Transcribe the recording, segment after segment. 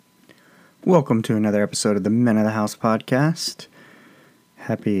Welcome to another episode of the Men of the House podcast.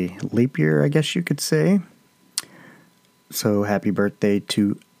 Happy leap year, I guess you could say. So happy birthday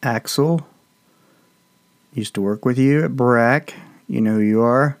to Axel. Used to work with you at BRAC. You know who you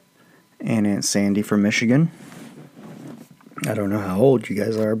are. And Aunt Sandy from Michigan. I don't know how old you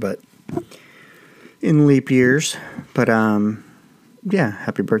guys are, but in leap years. But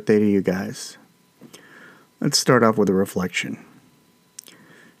happy birthday to you guys. Let's start off with a reflection.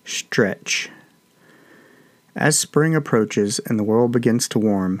 Stretch. As spring approaches and the world begins to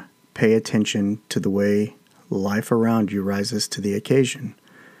warm, pay attention to the way life around you rises to the occasion.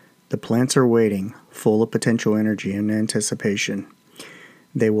 The plants are waiting, full of potential energy and anticipation.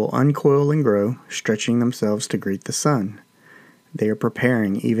 They will uncoil and grow, stretching themselves to greet the sun. They are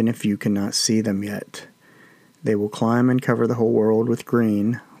preparing even if you cannot see them yet. They will climb and cover the whole world with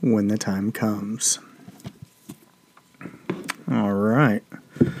green when the time comes. All right.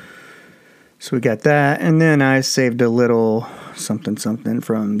 So we got that, and then I saved a little something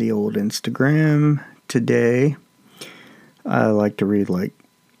from the old Instagram today. I like to read like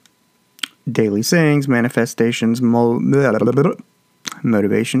daily sayings, manifestations,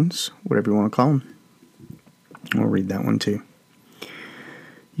 motivations, whatever you want to call them. I'll read that one too.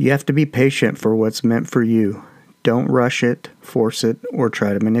 You have to be patient for what's meant for you. Don't rush it, force it, or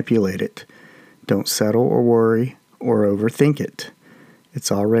try to manipulate it. Don't settle or worry or overthink it. It's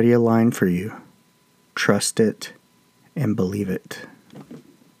already aligned for you. Trust it and believe it.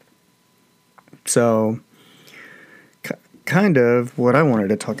 So, kind of what I wanted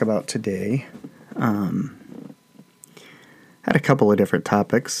to talk about today, had a couple of different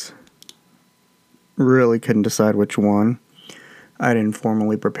topics. Really couldn't decide which one. I didn't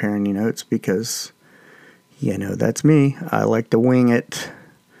formally prepare any notes because, that's me. I like to wing it.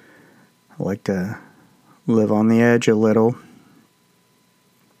 I like to live on the edge a little.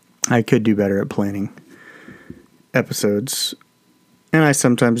 I could do better at planning episodes, and I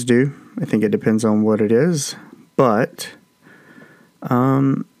sometimes do. I think it depends on what it is, but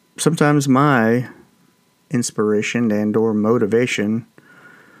sometimes my inspiration and or motivation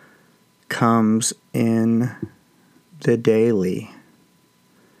comes in the daily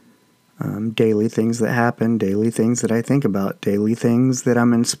things that happen, daily things that I think about, daily things that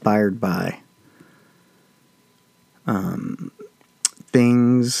I'm inspired by.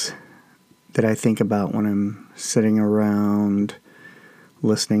 Things that I think about when I'm sitting around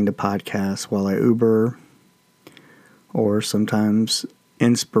listening to podcasts while I Uber, or sometimes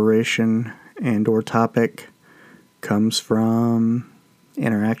inspiration and or topic comes from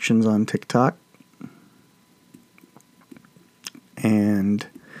interactions on TikTok. And,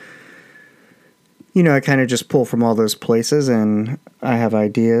 I kind of just pull from all those places and I have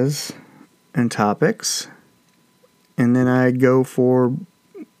ideas and topics. And then I go for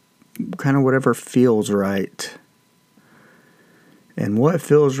kind of whatever feels right. And what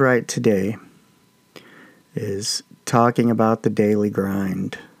feels right today is talking about the daily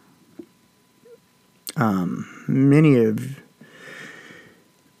grind. Some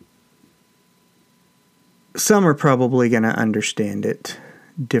are probably going to understand it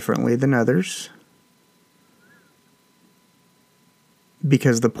differently than others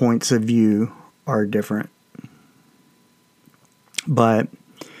because the points of view are different. But,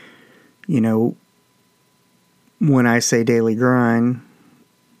 when I say daily grind,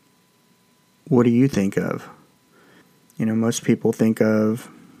 what do you think of? Most people think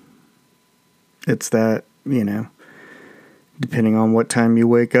of it's that, depending on what time you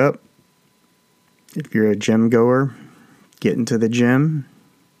wake up. If you're a gym goer, getting to the gym,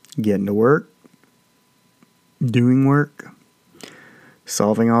 getting to work, doing work,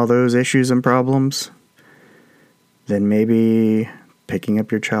 solving all those issues and problems. Then maybe picking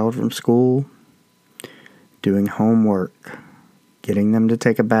up your child from school, doing homework, getting them to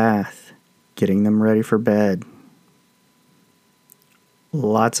take a bath, getting them ready for bed.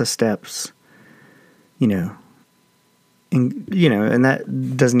 Lots of steps, and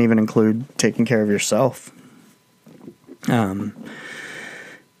that doesn't even include taking care of yourself. Doing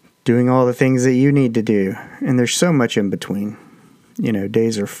all the things that you need to do. And there's so much in between.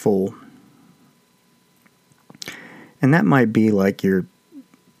 Days are full. And that might be like your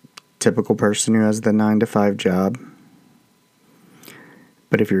typical person who has the 9-to-5 job.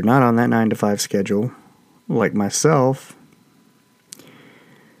 But if you're not on that 9-to-5 schedule, like myself,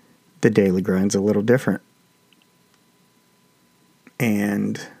 the daily grind's a little different.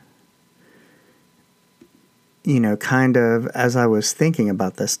 And, kind of as I was thinking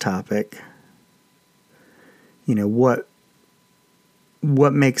about this topic, what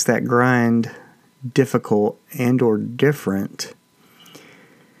makes that grind difficult and or different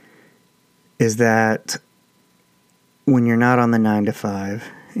is that when you're not on the 9 to 5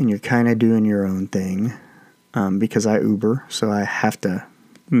 and you're kind of doing your own thing, because I Uber, so I have to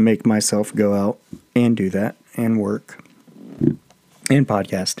make myself go out and do that and work and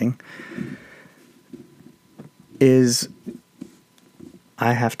podcasting, is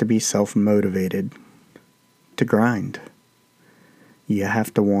I have to be self-motivated to grind. You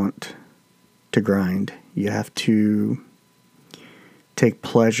have to want to grind. You have to take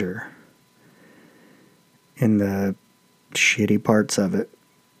pleasure in the shitty parts of it,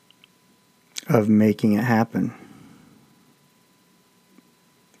 of making it happen.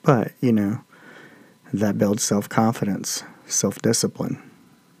 But, that builds self-confidence, self-discipline.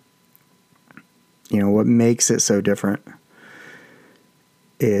 What makes it so different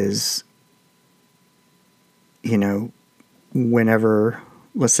is, whenever,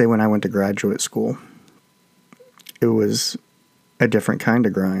 let's say when I went to graduate school, it was a different kind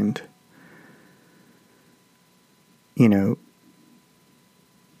of grind.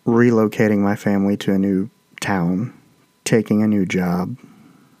 Relocating my family to a new town, taking a new job,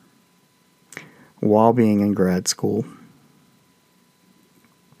 while being in grad school.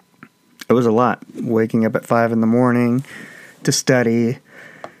 It was a lot. Waking up at 5 a.m. to study,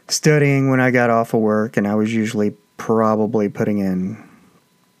 studying when I got off of work, and I was usually probably putting in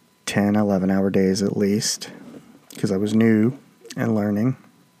 10, 11-hour days at least, because I was new and learning.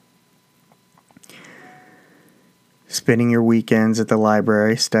 Spending your weekends at the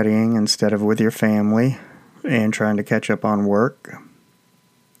library studying instead of with your family and trying to catch up on work.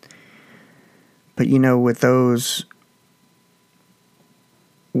 But with those,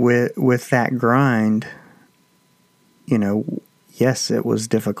 with that grind, yes, it was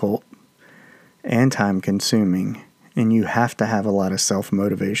difficult and time consuming, and you have to have a lot of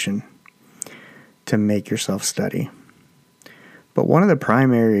self-motivation to make yourself study. But one of the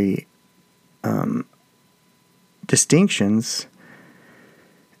primary distinctions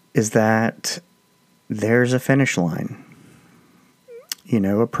is that there's a finish line.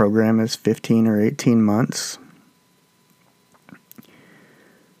 A program is 15 or 18 months.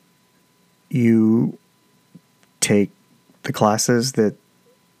 You take the classes that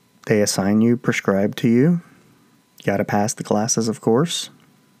they assign you, prescribed to you. You got to pass the classes, of course.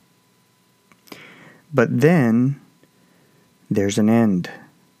 But then there's an end.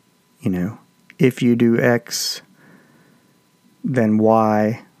 If you do X, then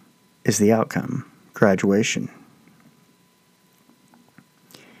Y is the outcome, graduation.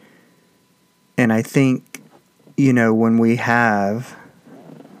 And I think, when we have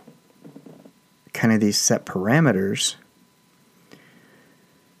kind of these set parameters,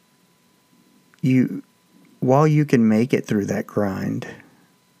 while you can make it through that grind,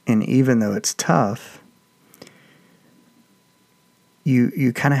 and even though it's tough,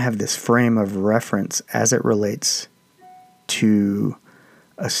 you kind of have this frame of reference as it relates to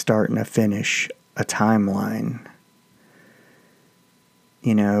a start and a finish, a timeline.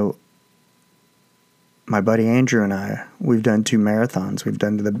 My buddy Andrew and I, we've done 2 marathons. We've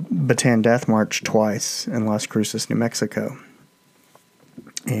done the Bataan Death March twice in Las Cruces, New Mexico.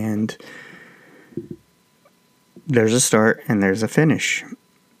 And there's a start and there's a finish.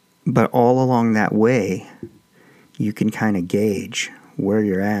 But all along that way, you can kind of gauge where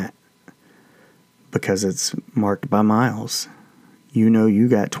you're at because it's marked by miles. You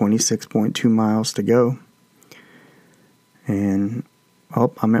got 26.2 miles to go. And,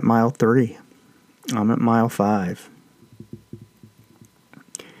 I'm at mile 3. I'm at mile 5.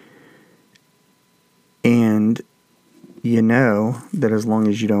 And that as long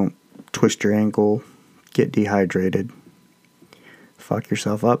as you don't twist your ankle, get dehydrated, fuck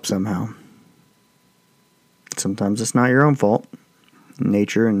yourself up somehow. Sometimes it's not your own fault.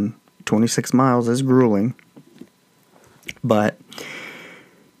 Nature and 26 miles is grueling. But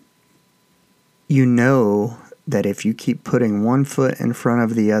that if you keep putting one foot in front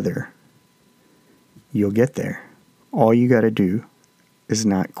of the other, you'll get there. All you got to do is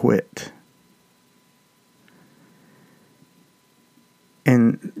not quit.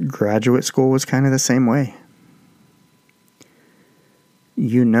 And graduate school was kind of the same way.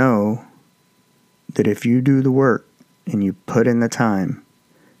 That if you do the work and you put in the time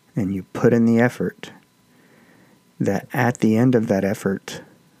and you put in the effort, that at the end of that effort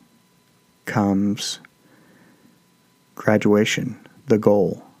comes graduation, the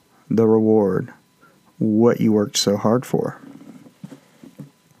goal, the reward, what you worked so hard for.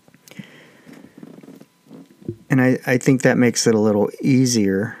 And I think that makes it a little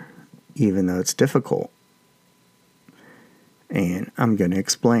easier, even though it's difficult. And I'm going to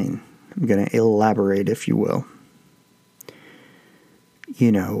explain. I'm going to elaborate, if you will.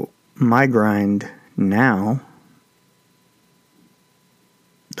 my grind now,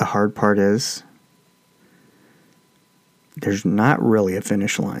 the hard part is there's not really a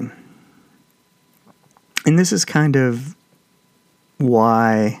finish line. And this is kind of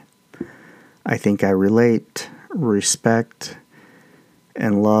why I think I relate, respect,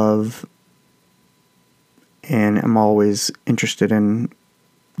 and love, and I'm always interested in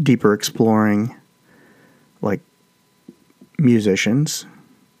deeper exploring, like, musicians,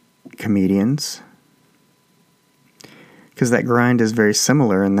 comedians, because that grind is very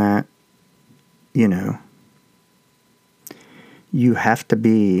similar in that, you know, you have to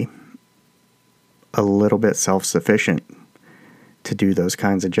be a little bit self-sufficient to do those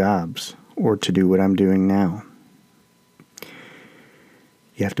kinds of jobs or to do what I'm doing now.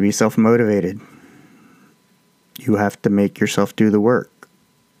 You have to be self-motivated. You have to make yourself do the work.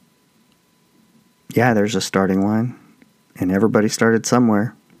 Yeah, there's a starting line, and everybody started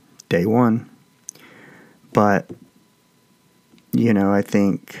somewhere, day one. But, you know, I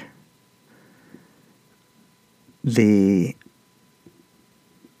think the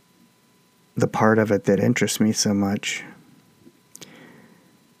part of it that interests me so much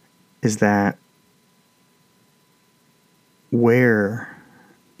is that where's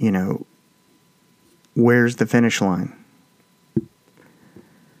the finish line?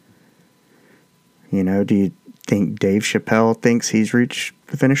 You know, do you think Dave Chappelle thinks he's reached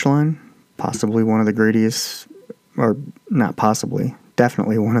the finish line? Possibly one of the greatest, or not possibly,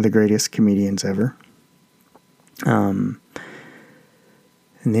 definitely one of the greatest comedians ever.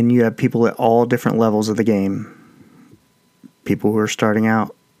 And then you have people at all different levels of the game. People who are starting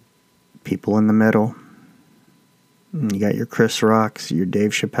out, people in the middle. And you got your Chris Rocks, your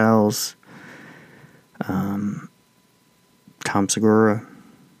Dave Chappelles, Tom Segura.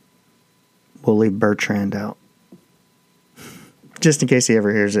 We'll leave Bertrand out. Just in case he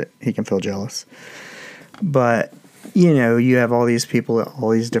ever hears it, he can feel jealous. But, you know, you have all these people at all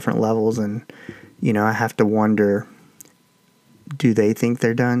these different levels, and, you know, I have to wonder, do they think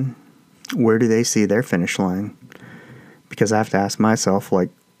they're done? Where do they see their finish line? Because I have to ask myself, like,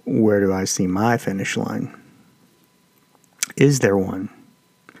 where do I see my finish line? Is there one?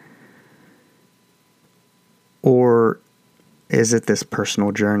 Or is it this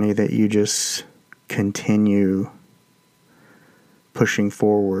personal journey that you just continue pushing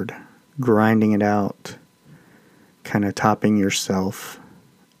forward, grinding it out, kind of topping yourself,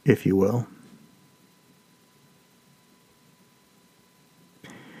 if you will?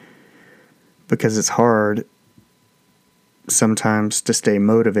 Because it's hard sometimes to stay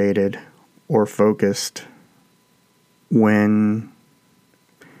motivated or focused when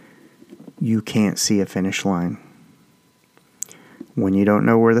you can't see a finish line, when you don't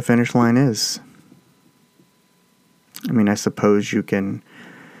know where the finish line is. I mean, I suppose you can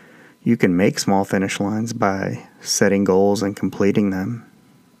make small finish lines by setting goals and completing them.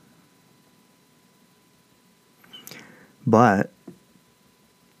 But,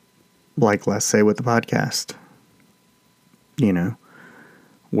 like, let's say with the podcast, you know,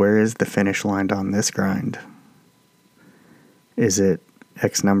 where is the finish line on this grind? Is it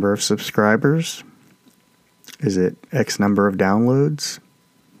X number of subscribers? Is it X number of downloads?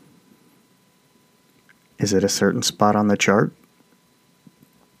 Is it a certain spot on the chart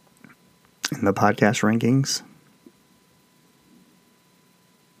in the podcast rankings?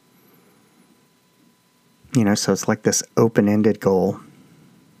 You know, so it's like this open-ended goal.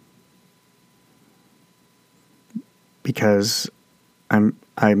 Because I'm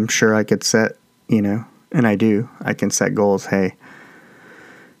sure I could set, you know, and I do. I can set goals. Hey,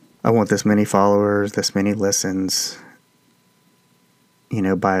 I want this many followers, this many listens, you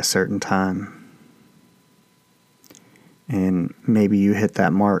know, by a certain time. And maybe you hit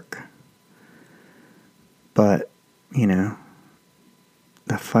that mark. But, you know,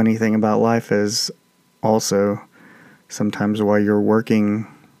 the funny thing about life is also sometimes while you're working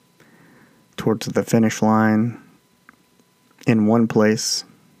towards the finish line in one place,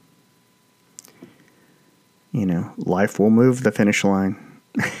 you know, life will move the finish line.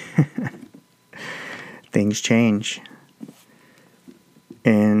 Things change.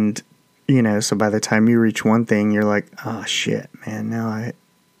 And, you know, so by the time you reach one thing, you're like, oh shit, man, now I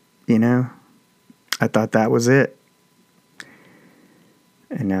thought that was it.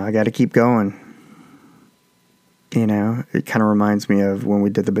 And now I got to keep going. You know, it kind of reminds me of when we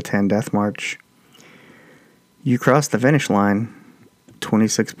did the Bataan Death March. You crossed the finish line,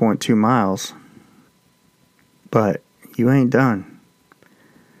 26.2 miles, but you ain't done.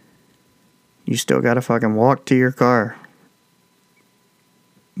 You still got to fucking walk to your car,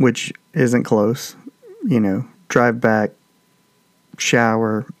 which isn't close. You know, drive back,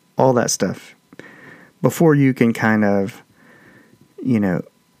 shower, all that stuff. Before you can kind of,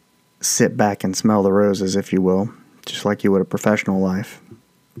 sit back and smell the roses, if you will, just like you would a professional life.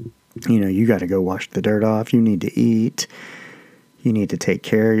 You got to go wash the dirt off. You need to eat. You need to take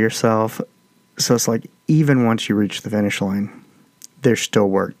care of yourself. So it's like, even once you reach the finish line, there's still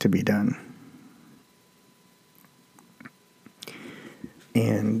work to be done.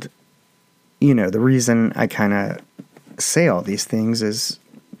 And, the reason I kind of say all these things is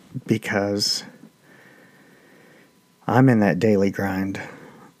because I'm in that daily grind,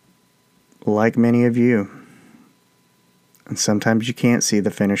 like many of you. And sometimes you can't see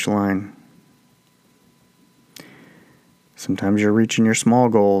the finish line. Sometimes you're reaching your small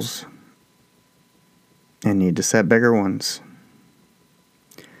goals and need to set bigger ones.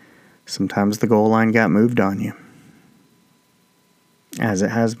 Sometimes the goal line got moved on you, as it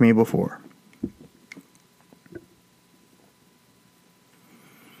has me before.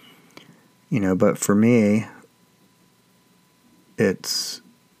 But for me,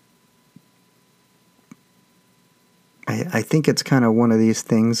 I think it's kind of one of these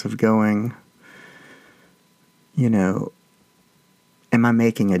things of going, am I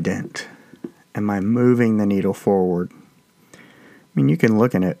making a dent? Am I moving the needle forward? I mean, you can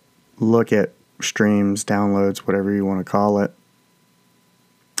look at streams, downloads, whatever you want to call it,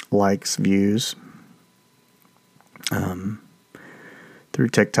 likes, views, through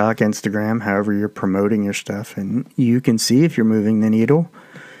TikTok, Instagram, however you're promoting your stuff, and you can see if you're moving the needle,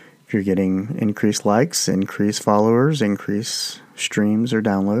 if you're getting increased likes, increased followers, increased streams or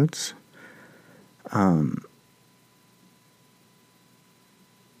downloads. And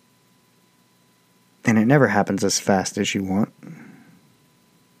it never happens as fast as you want.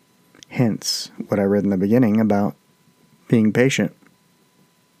 Hence, what I read in the beginning about being patient.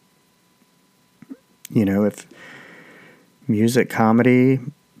 If music, comedy,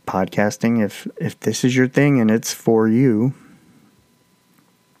 podcasting, if this is your thing and it's for you,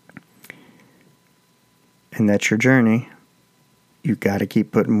 and that's your journey, you got to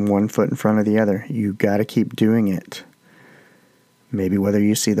keep putting one foot in front of the other. You got to keep doing it. Maybe whether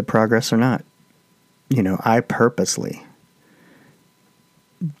you see the progress or not. I purposely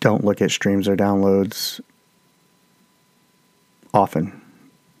don't look at streams or downloads often.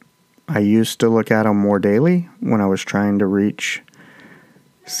 I used to look at them more daily when I was trying to reach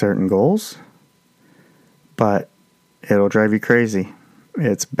certain goals, but it'll drive you crazy.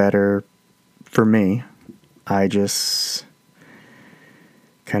 It's better for me. I just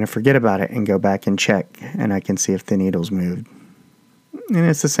kind of forget about it and go back and check, and I can see if the needle's moved. And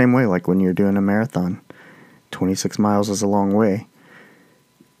it's the same way like when you're doing a marathon. 26 miles is a long way.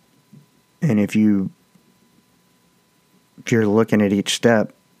 And if you're looking at each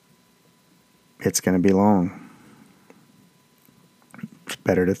step, it's going to be long. It's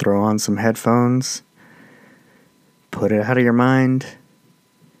better to throw on some headphones, put it out of your mind,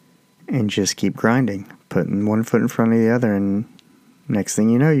 and just keep grinding, putting one foot in front of the other, and next thing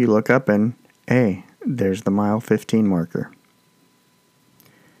you know, you look up and, hey, there's the mile 15 marker.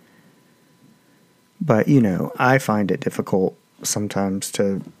 But, I find it difficult sometimes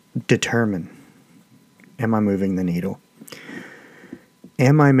to determine, am I moving the needle?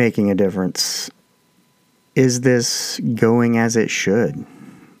 Am I making a difference? Is this going as it should?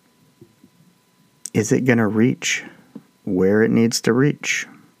 Is it going to reach where it needs to reach?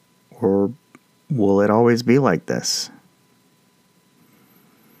 Or will it always be like this?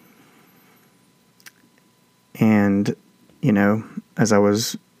 And, as I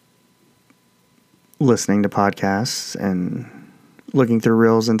was listening to podcasts and looking through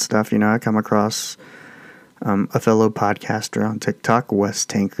reels and stuff, I come across a fellow podcaster on TikTok, Wes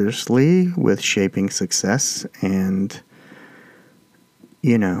Tankersley, with Shaping Success, and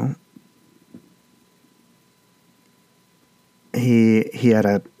he had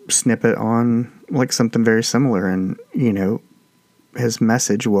a snippet on like something very similar, and his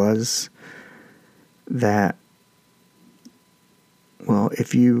message was that, well,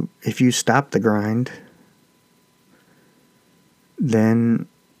 if you stop the grind, then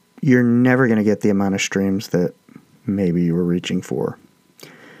you're never going to get the amount of streams that maybe you were reaching for.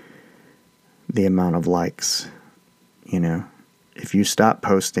 The amount of likes. If you stop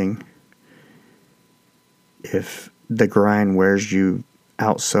posting, if the grind wears you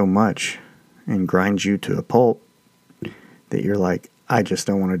out so much and grinds you to a pulp that you're like, I just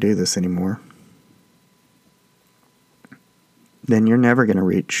don't want to do this anymore, then you're never going to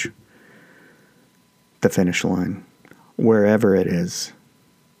reach the finish line, wherever it is.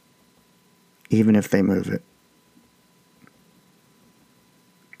 Even if they move it.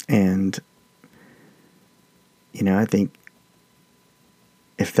 And, I think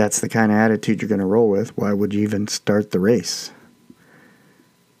if that's the kind of attitude you're going to roll with, why would you even start the race?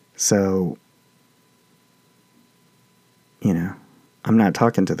 So, I'm not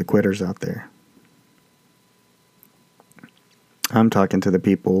talking to the quitters out there. I'm talking to the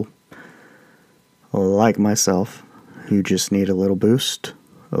people like myself who just need a little boost,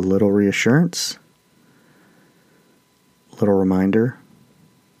 a little reassurance, a little reminder,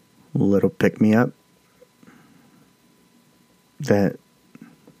 a little pick-me-up that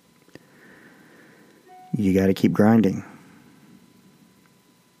you got to keep grinding.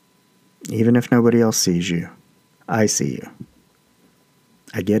 Even if nobody else sees you, I see you.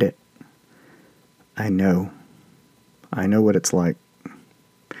 I get it. I know what it's like.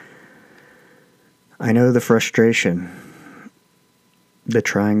 I know the frustration, the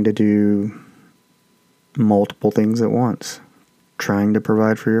trying to do multiple things at once, trying to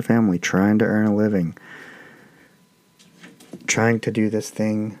provide for your family, trying to earn a living, trying to do this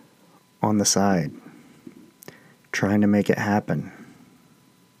thing on the side, trying to make it happen.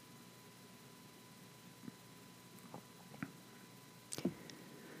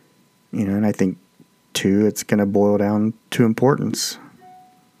 And I think, too, it's going to boil down to importance.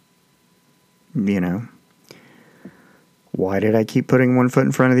 Why did I keep putting one foot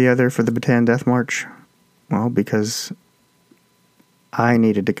in front of the other for the Bataan Death March? Well, because I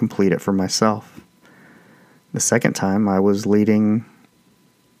needed to complete it for myself. The second time, I was leading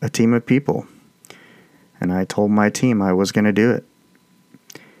a team of people, and I told my team I was going to do it.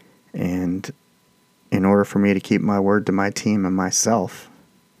 And in order for me to keep my word to my team and myself,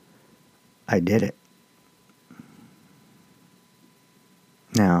 I did it.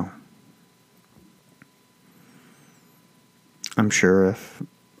 Now, I'm sure if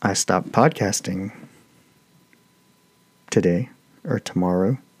I stop podcasting today or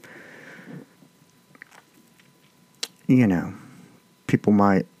tomorrow, people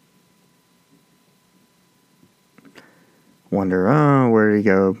might wonder, oh, where did he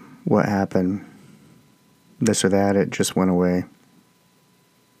go? What happened? This or that, it just went away.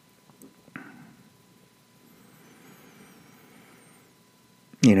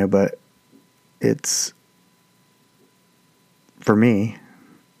 But for me,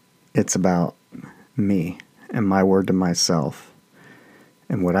 it's about me and my word to myself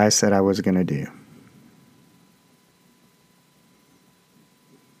and what I said I was going to do.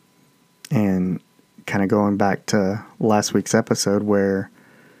 And kind of going back to last week's episode where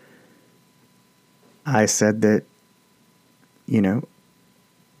I said that,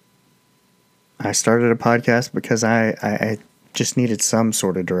 I started a podcast because I just needed some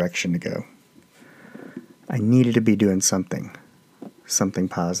sort of direction to go. I needed to be doing something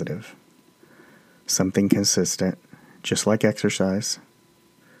positive, something consistent, just like exercise.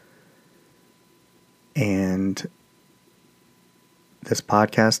 And this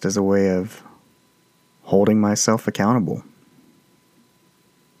podcast is a way of holding myself accountable.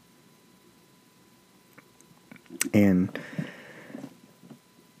 And,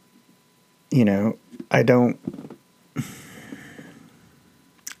 I don't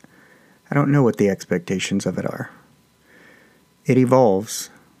know what the expectations of it are. It evolves,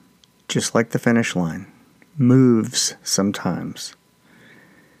 just like the finish line, moves sometimes.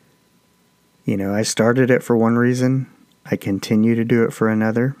 I started it for one reason, I continue to do it for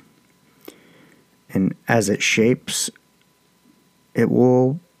another, and as it shapes, it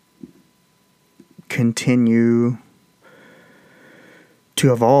will continue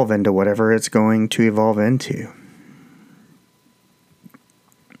to evolve into whatever it's going to evolve into.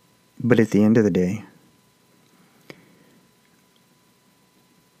 But at the end of the day,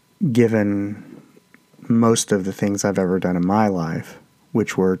 given most of the things I've ever done in my life,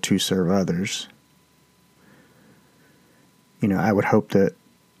 which were to serve others, I would hope that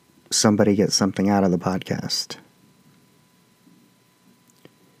somebody gets something out of the podcast.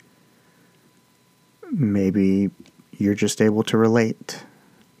 Maybe you're just able to relate.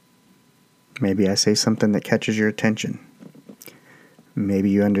 Maybe I say something that catches your attention. Maybe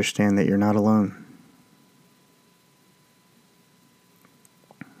you understand that you're not alone.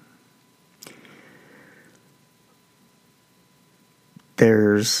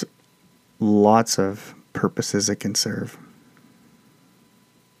 There's lots of purposes it can serve.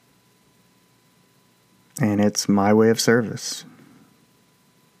 And it's my way of service,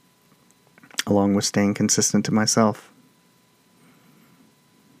 along with staying consistent to myself.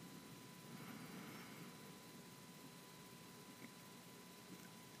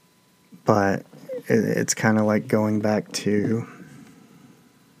 But it's kind of like going back to,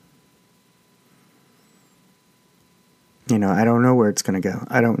 I don't know where it's going to go.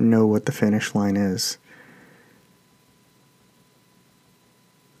 I don't know what the finish line is.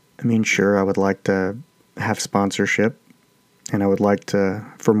 I mean, sure, I would like to have sponsorship, and I would like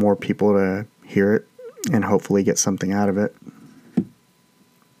for more people to hear it and hopefully get something out of it.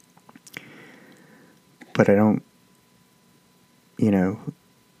 But I don't,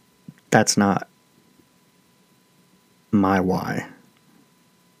 that's not my why.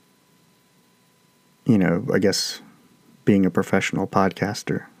 I guess being a professional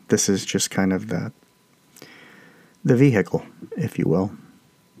podcaster, this is just kind of the vehicle, if you will,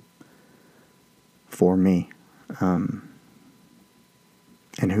 for me, and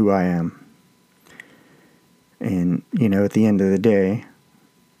who I am. And, at the end of the day,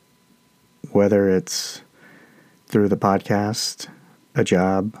 whether it's through the podcast, a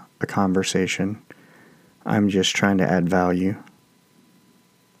job, a conversation, I'm just trying to add value,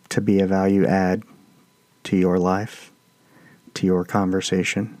 to be a value add to your life, to your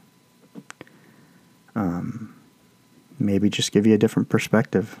conversation. Maybe just give you a different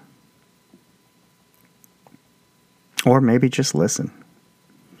perspective. Or maybe just listen.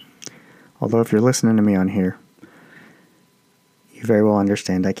 Although if you're listening to me on here, you very well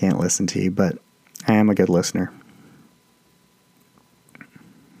understand I can't listen to you, but I am a good listener.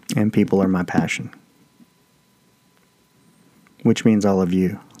 And people are my passion. Which means all of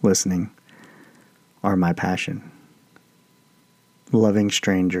you listening are my passion. Loving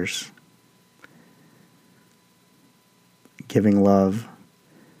strangers. Giving love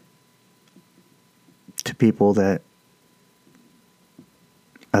to people that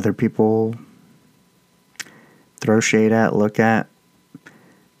other people throw shade at, look at,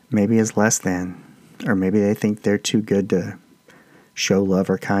 maybe as less than. Or maybe they think they're too good to show love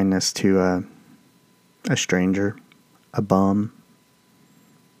or kindness to a stranger, a bum,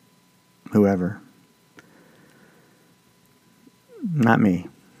 whoever. Not me.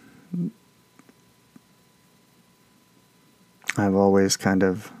 I've always kind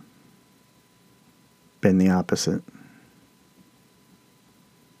of been the opposite.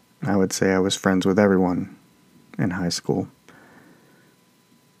 I would say I was friends with everyone in high school.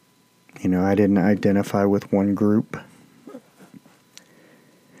 I didn't identify with one group.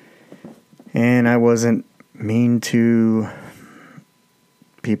 And I wasn't mean to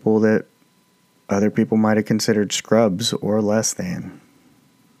people that other people might have considered scrubs or less than.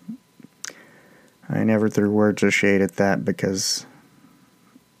 I never threw words of shade at that because,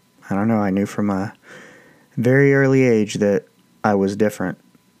 I don't know, I knew from a very early age that I was different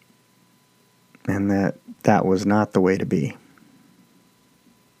and that was not the way to be.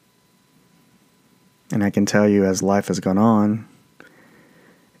 And I can tell you as life has gone on,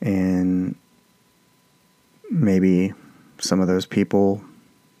 and maybe some of those people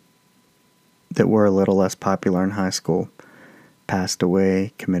that were a little less popular in high school passed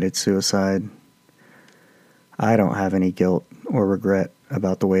away, committed suicide. I don't have any guilt or regret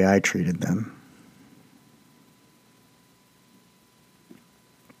about the way I treated them.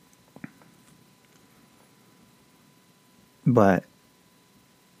 But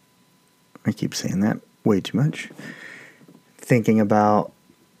I keep saying that way too much. Thinking about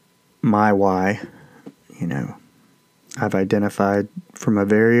my why, I've identified from a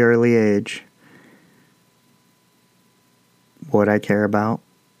very early age what I care about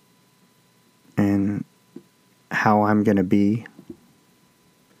and how I'm going to be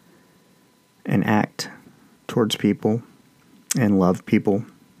and act towards people and love people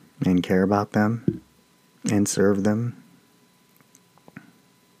and care about them and serve them.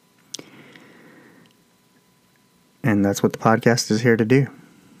 And that's what the podcast is here to do,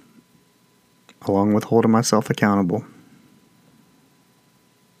 along with holding myself accountable.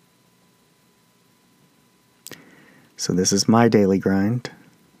 So this is my daily grind.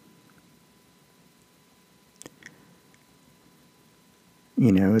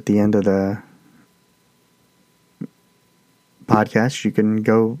 At the end of the podcast, you can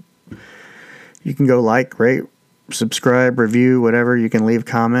go like, rate, subscribe, review, whatever. You can leave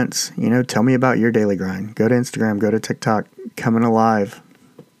comments. Tell me about your daily grind. Go to Instagram, go to TikTok, Coming Alive.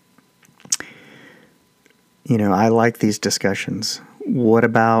 I like these discussions. What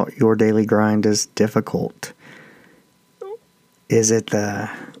about your daily grind is difficult? Is it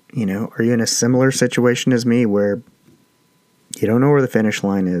are you in a similar situation as me where you don't know where the finish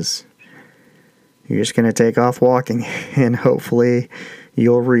line is? You're just going to take off walking and hopefully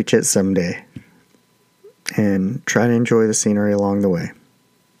you'll reach it someday. And try to enjoy the scenery along the way.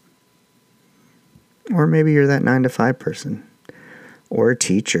 Or maybe you're that 9-to-5 person. Or a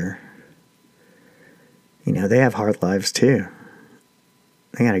teacher. They have hard lives too.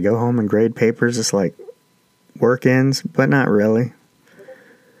 They gotta go home and grade papers. It's like work ends, but not really.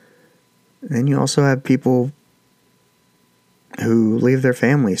 Then you also have people who leave their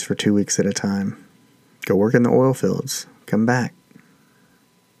families for 2 weeks at a time, go work in the oil fields, come back.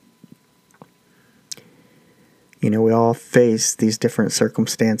 We all face these different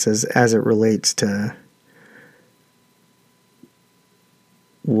circumstances as it relates to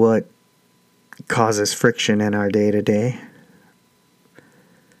what causes friction in our day-to-day.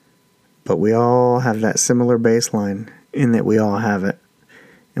 But we all have that similar baseline in that we all have it,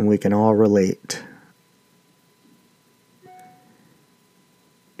 and we can all relate.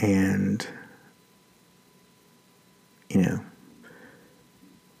 And,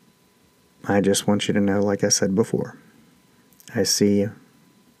 I just want you to know, like I said before, I see you.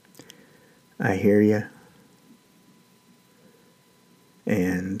 I hear you.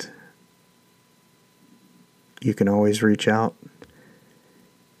 And you can always reach out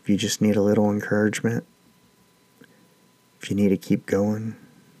if you just need a little encouragement, if you need to keep going.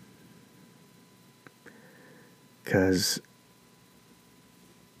 Because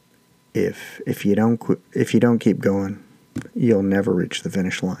if you don't keep going, you'll never reach the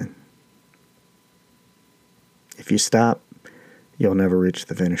finish line. If you stop, you'll never reach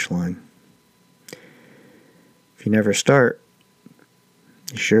the finish line. If you never start,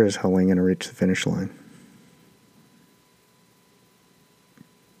 you sure as hell ain't gonna reach the finish line.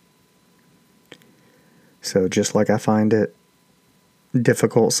 So just like I find it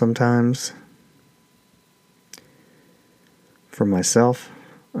difficult sometimes for myself,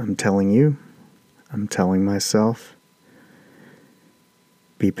 I'm telling myself,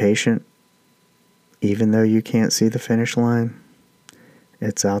 be patient. Even though you can't see the finish line,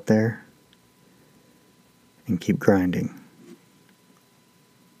 it's out there. And keep grinding.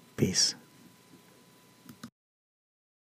 Peace.